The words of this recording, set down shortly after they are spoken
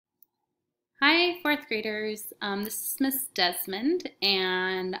Hi, fourth graders. This is Miss Desmond,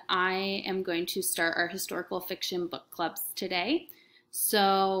 and I am going to start our historical fiction book clubs today.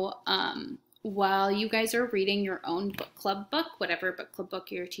 While you guys are reading your own book club book, whatever book club book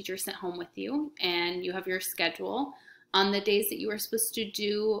your teacher sent home with you, and you have your schedule, on the days that you are supposed to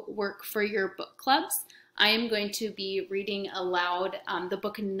do work for your book clubs, I am going to be reading aloud the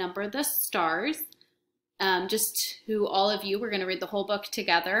book Number the Stars. Just to all of you, we're going to read the whole book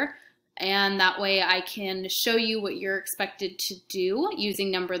together. And that way I can show you what you're expected to do using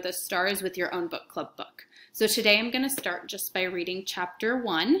Number the Stars with your own book club book. So today I'm going to start just by reading chapter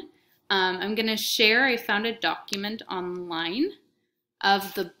 1. I'm going to share, I found a document online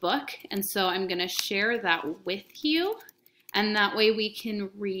of the book, and so I'm going to share that with you. And that way we can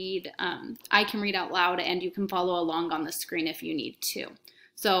read, I can read out loud and you can follow along on the screen if you need to.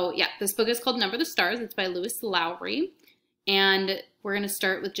 So yeah, this book is called Number the Stars. It's by Lewis Lowry. And we're going to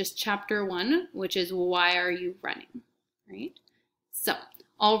start with just chapter 1, which is Why Are You Running? Right? So,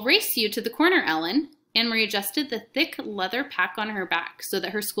 I'll race you to the corner, Ellen. Anne-Marie adjusted the thick leather pack on her back so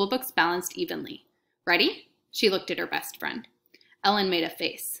that her school books balanced evenly. Ready? She looked at her best friend. Ellen made a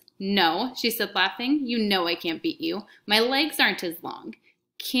face. No, she said, laughing. You know I can't beat you. My legs aren't as long.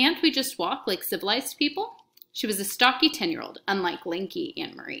 Can't we just walk like civilized people? She was a stocky 10-year-old, unlike lanky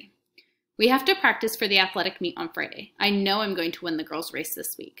Anne-Marie. We have to practice for the athletic meet on Friday. I know I'm going to win the girls' race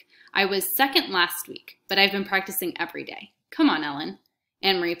this week. I was second last week, but I've been practicing every day. Come on, Ellen,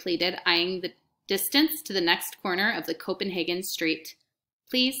 Anne-Marie pleaded, eyeing the distance to the next corner of the Copenhagen street.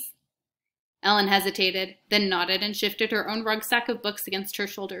 Please? Ellen hesitated, then nodded and shifted her own rucksack of books against her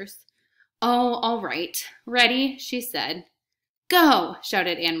shoulders. Oh, all right. Ready, she said. Go,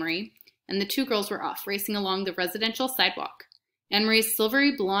 shouted Anne-Marie, and the two girls were off, racing along the residential sidewalk. Anne-Marie's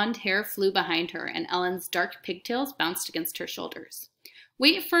silvery blonde hair flew behind her, and Ellen's dark pigtails bounced against her shoulders.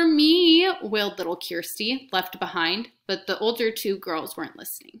 Wait for me, wailed little Kirsty, left behind, but the older two girls weren't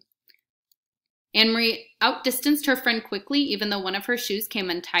listening. Anne-Marie outdistanced her friend quickly, even though one of her shoes came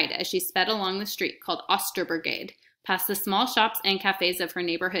untied as she sped along the street called Osterbrigade, past the small shops and cafes of her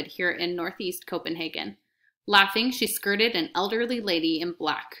neighborhood here in northeast Copenhagen. Laughing, she skirted an elderly lady in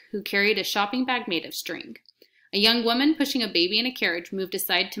black who carried a shopping bag made of string. A young woman pushing a baby in a carriage moved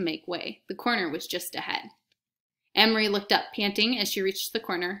aside to make way. The corner was just ahead. Anne-Marie looked up, panting, as she reached the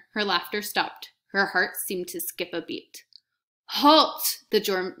corner. Her laughter stopped. Her heart seemed to skip a beat. Halt!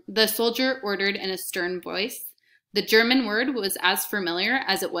 The soldier ordered in a stern voice. The German word was as familiar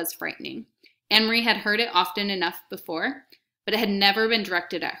as it was frightening. Anne-Marie had heard it often enough before, but it had never been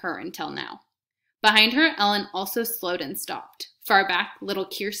directed at her until now. Behind her, Ellen also slowed and stopped. Far back, little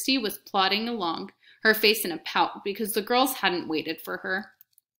Kirsty was plodding along, her face in a pout because the girls hadn't waited for her.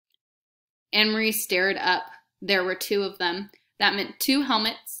 Anne-Marie stared up. There were two of them. That meant 2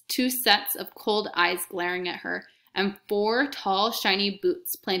 helmets, 2 sets of cold eyes glaring at her, and 4 tall, shiny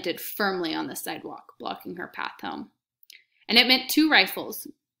boots planted firmly on the sidewalk, blocking her path home. And it meant 2 rifles,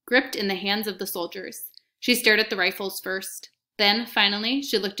 gripped in the hands of the soldiers. She stared at the rifles first. Then, finally,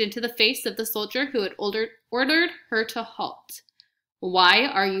 she looked into the face of the soldier who had ordered her to halt. Why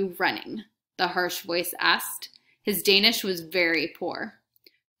are you running? The harsh voice asked. His Danish was very poor.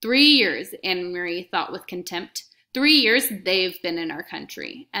 3 years, Anne-Marie thought with contempt. 3 years they've been in our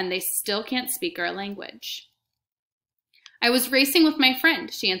country, and they still can't speak our language. I was racing with my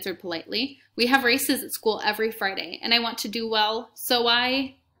friend, she answered politely. We have races at school every Friday, and I want to do well, so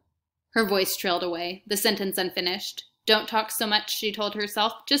I... Her voice trailed away, the sentence unfinished. Don't talk so much, she told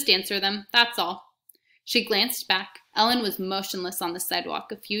herself. Just answer them, that's all. She glanced back. Ellen was motionless on the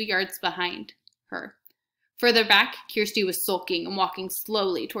sidewalk a few yards behind her. Further back, Kirsty was sulking and walking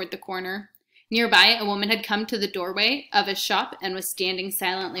slowly toward the corner. Nearby, a woman had come to the doorway of a shop and was standing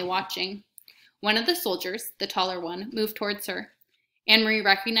silently watching. One of the soldiers, the taller one, moved towards her. Anne-Marie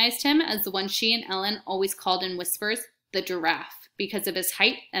recognized him as the one she and Ellen always called in whispers the giraffe, because of his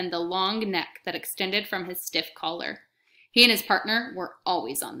height and the long neck that extended from his stiff collar. He and his partner were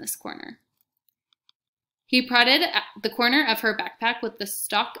always on this corner. He prodded at the corner of her backpack with the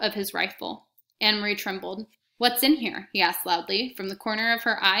stock of his rifle. Anne-Marie trembled. What's in here? He asked loudly. From the corner of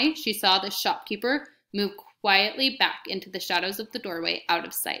her eye, she saw the shopkeeper move quietly back into the shadows of the doorway, out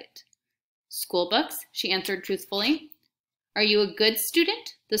of sight. School books, she answered truthfully. Are you a good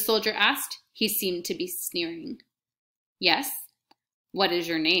student? The soldier asked. He seemed to be sneering. Yes. What is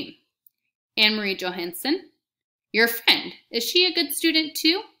your name? Anne-Marie Johansson. Your friend, is she a good student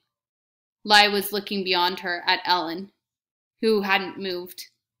too? Lai was looking beyond her at Ellen, who hadn't moved.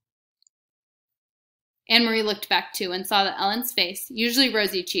 Anne-Marie looked back too and saw that Ellen's face, usually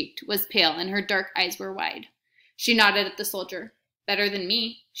rosy-cheeked, was pale and her dark eyes were wide. She nodded at the soldier. Better than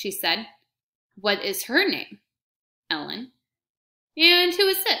me, she said. What is her name? Ellen. And who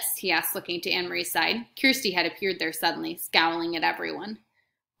is this? He asked, looking to Anne-Marie's side. Kirsty had appeared there suddenly, scowling at everyone.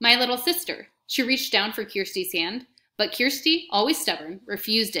 My little sister. She reached down for Kirsty's hand, but Kirsty, always stubborn,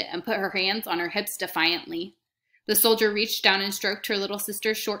 refused it and put her hands on her hips defiantly. The soldier reached down and stroked her little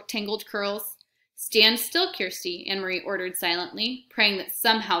sister's short, tangled curls. Stand still, Kirsty, Anne-Marie ordered silently, praying that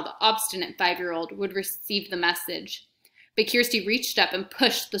somehow the obstinate 5-year-old would receive the message. But Kirsty reached up and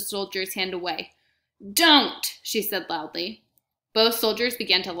pushed the soldier's hand away. Don't, she said loudly. Both soldiers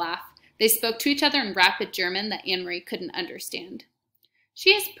began to laugh. They spoke to each other in rapid German that Anne-Marie couldn't understand.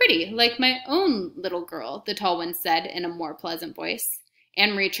 She is pretty, like my own little girl, the tall one said in a more pleasant voice.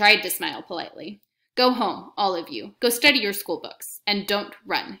 Anne-Marie tried to smile politely. Go home, all of you. Go study your school books. And don't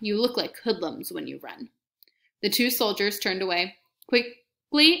run. You look like hoodlums when you run. The two soldiers turned away.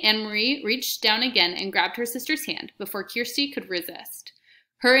 Quickly, Anne-Marie reached down again and grabbed her sister's hand before Kirsty could resist.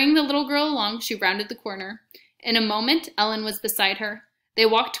 Hurrying the little girl along, she rounded the corner. In a moment, Ellen was beside her. They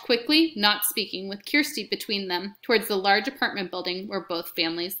walked quickly, not speaking, with Kirsty between them, towards the large apartment building where both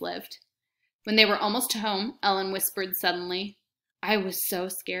families lived. When they were almost home, Ellen whispered suddenly, I was so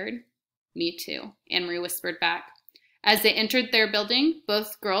scared. Me too, Anne-Marie whispered back. As they entered their building,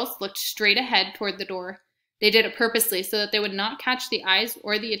 both girls looked straight ahead toward the door. They did it purposely so that they would not catch the eyes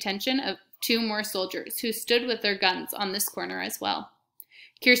or the attention of 2 more soldiers who stood with their guns on this corner as well.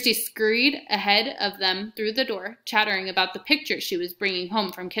 Kirsty scurried ahead of them through the door, chattering about the pictures she was bringing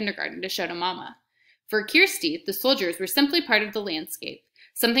home from kindergarten to show to Mama. For Kirsty, the soldiers were simply part of the landscape,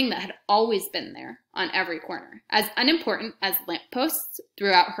 something that had always been there on every corner, as unimportant as lampposts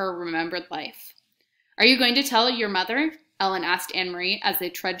throughout her remembered life. Are you going to tell your mother? Ellen asked Anne-Marie as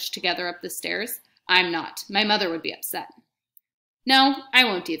they trudged together up the stairs. I'm not. My mother would be upset. No, I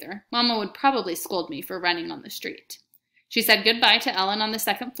won't either. Mama would probably scold me for running on the street. She said goodbye to Ellen on the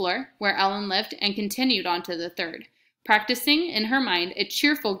 2nd floor, where Ellen lived, and continued on to the 3rd, practicing in her mind a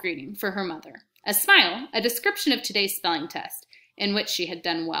cheerful greeting for her mother. A smile, a description of today's spelling test, in which she had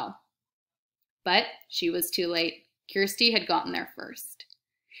done well. But she was too late. Kirsty had gotten there first.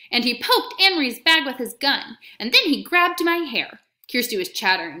 And he poked Anne-Marie's bag with his gun, and then he grabbed my hair. Kirsty was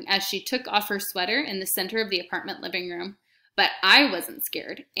chattering as she took off her sweater in the center of the apartment living room. But I wasn't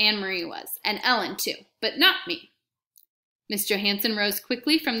scared. Anne-Marie was, and Ellen too, but not me. Miss Johansson rose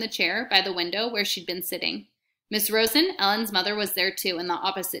quickly from the chair by the window where she'd been sitting. Miss Rosen, Ellen's mother, was there too in the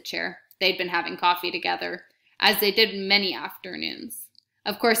opposite chair. They'd been having coffee together, as they did many afternoons.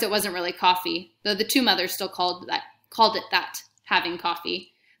 Of course, it wasn't really coffee, though the 2 mothers still called it that, having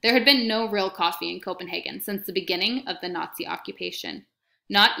coffee. There had been no real coffee in Copenhagen since the beginning of the Nazi occupation.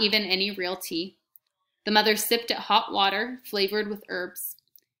 Not even any real tea. The mother sipped at hot water, flavored with herbs.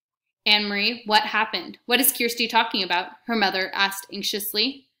 Anne-Marie, what happened? What is Kirsty talking about? Her mother asked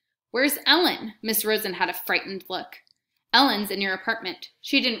anxiously. Where's Ellen? Miss Rosen had a frightened look. Ellen's in your apartment.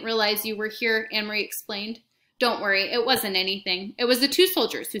 She didn't realize you were here, Anne-Marie explained. Don't worry, it wasn't anything. It was the 2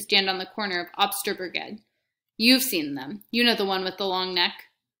 soldiers who stand on the corner of Obsterbrigade. You've seen them. You know the one with the long neck.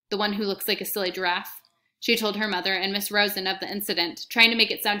 The one who looks like a silly giraffe. She told her mother and Miss Rosen of the incident, trying to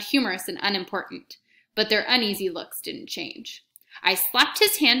make it sound humorous and unimportant. But their uneasy looks didn't change. I slapped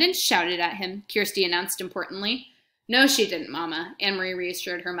his hand and shouted at him, Kirsty announced importantly. No, she didn't, Mama, Anne-Marie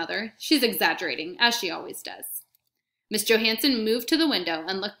reassured her mother. She's exaggerating, as she always does. Miss Johansson moved to the window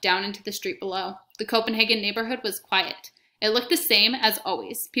and looked down into the street below. The Copenhagen neighborhood was quiet. It looked the same as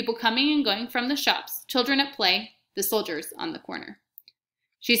always, people coming and going from the shops, children at play, the soldiers on the corner.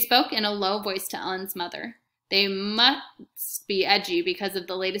 She spoke in a low voice to Ellen's mother. They must be edgy because of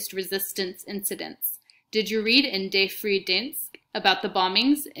the latest resistance incidents. Did you read in De Friedensk about the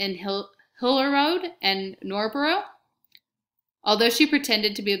bombings in Hillerød and Nordbro? Although she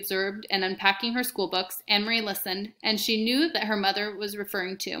pretended to be absorbed and unpacking her school books, Anne-Marie listened, and she knew that her mother was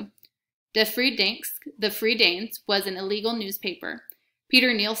referring to. De Friedensk, the Free Danes, was an illegal newspaper.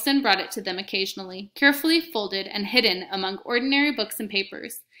 Peter Nielsen brought it to them occasionally, carefully folded and hidden among ordinary books and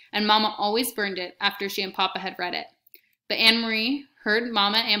papers, and Mama always burned it after she and Papa had read it. But Anne-Marie heard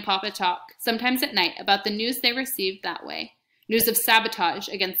Mama and Papa talk, sometimes at night, about the news they received that way. News of sabotage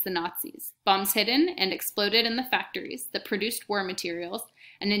against the Nazis, bombs hidden and exploded in the factories that produced war materials,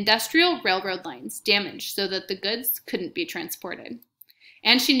 and industrial railroad lines damaged so that the goods couldn't be transported.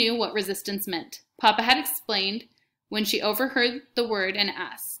 And she knew what resistance meant. Papa had explained when she overheard the word and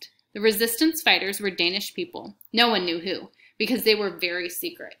asked. The resistance fighters were Danish people, no one knew who, because they were very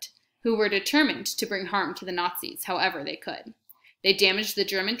secret, who were determined to bring harm to the Nazis however they could. They damaged the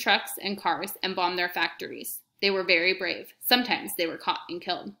German trucks and cars and bombed their factories. They were very brave. Sometimes they were caught and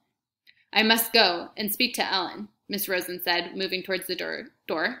killed. I must go and speak to Ellen, Miss Rosen said, moving towards the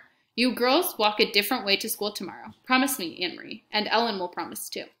door. You girls walk a different way to school tomorrow. Promise me, Anne-Marie, and Ellen will promise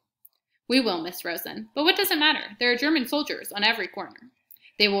too. We will, Miss Rosen, but what does it matter? There are German soldiers on every corner.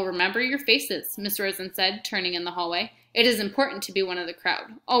 They will remember your faces, Miss Rosen said, turning in the hallway. It is important to be one of the crowd,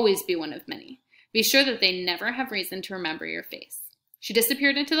 always be one of many. Be sure that they never have reason to remember your face. She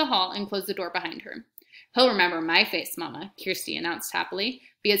disappeared into the hall and closed the door behind her. He'll remember my face, Mama, Kirsty announced happily,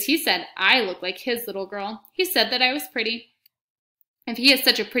 because he said I look like his little girl. He said that I was pretty. If he is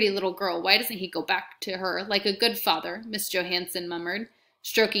such a pretty little girl, why doesn't he go back to her like a good father, Miss Johansson murmured,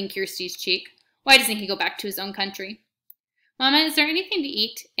 stroking Kirsty's cheek. Why doesn't he go back to his own country? Mama, is there anything to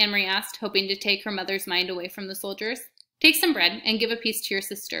eat? Anne-Marie asked, hoping to take her mother's mind away from the soldiers. Take some bread and give a piece to your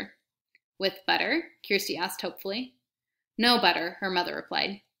sister. With butter? Kirsty asked hopefully. No butter, her mother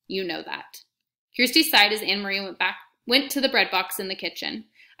replied. You know that. Kirsty sighed as Anne-Marie went to the bread box in the kitchen.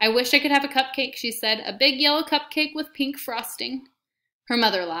 I wish I could have a cupcake, she said, a big yellow cupcake with pink frosting. Her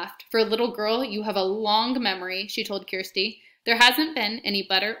mother laughed. For a little girl, you have a long memory, she told Kirsty. There hasn't been any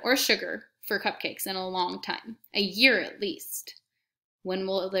butter or sugar for cupcakes in a long time. A year at least. When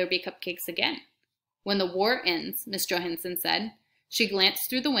will there be cupcakes again? When the war ends, Miss Johansson said. She glanced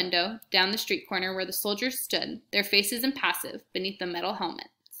through the window, down the street corner where the soldiers stood, their faces impassive beneath the metal helmets.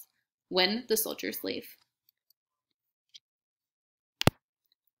 When the soldiers leave.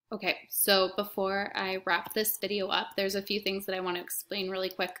 Okay, so before I wrap this video up, there's a few things that I want to explain really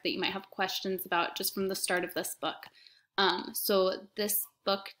quick that you might have questions about just from the start of this book. So this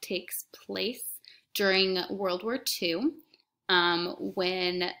book takes place during World War II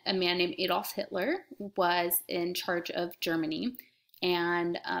when a man named Adolf Hitler was in charge of Germany,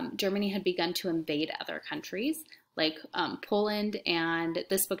 and Germany had begun to invade other countries like Poland, and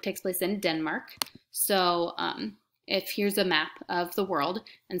this book takes place in Denmark. So if here's a map of the world,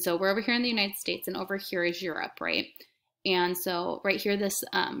 and so we're over here in the United States, and over here is Europe, right? And so right here, this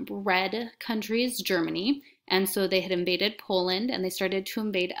red country is Germany, and so they had invaded Poland, and they started to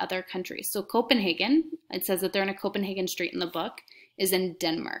invade other countries. So Copenhagen, it says that they're in a Copenhagen street in the book, is in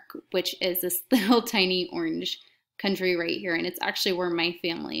Denmark, which is this little tiny orange country right here, and it's actually where my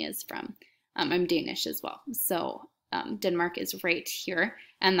family is from. I'm Danish as well, so Denmark is right here,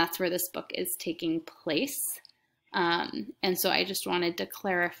 and that's where this book is taking place. And so I just wanted to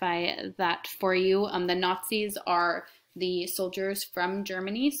clarify that for you. The Nazis are the soldiers from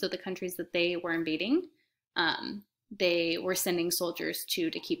Germany, so the countries that they were invading, they were sending soldiers to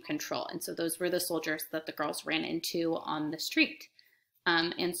keep control. And so those were the soldiers that the girls ran into on the street.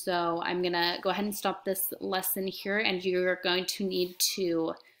 And so I'm going to go ahead and stop this lesson here, and you're going to need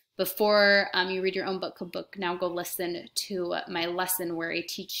to, before you read your own book club book, now go listen to my lesson where I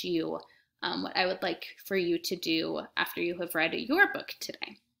teach you what I would like for you to do after you have read your book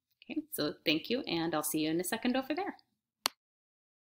today. Okay, so thank you, and I'll see you in a second over there.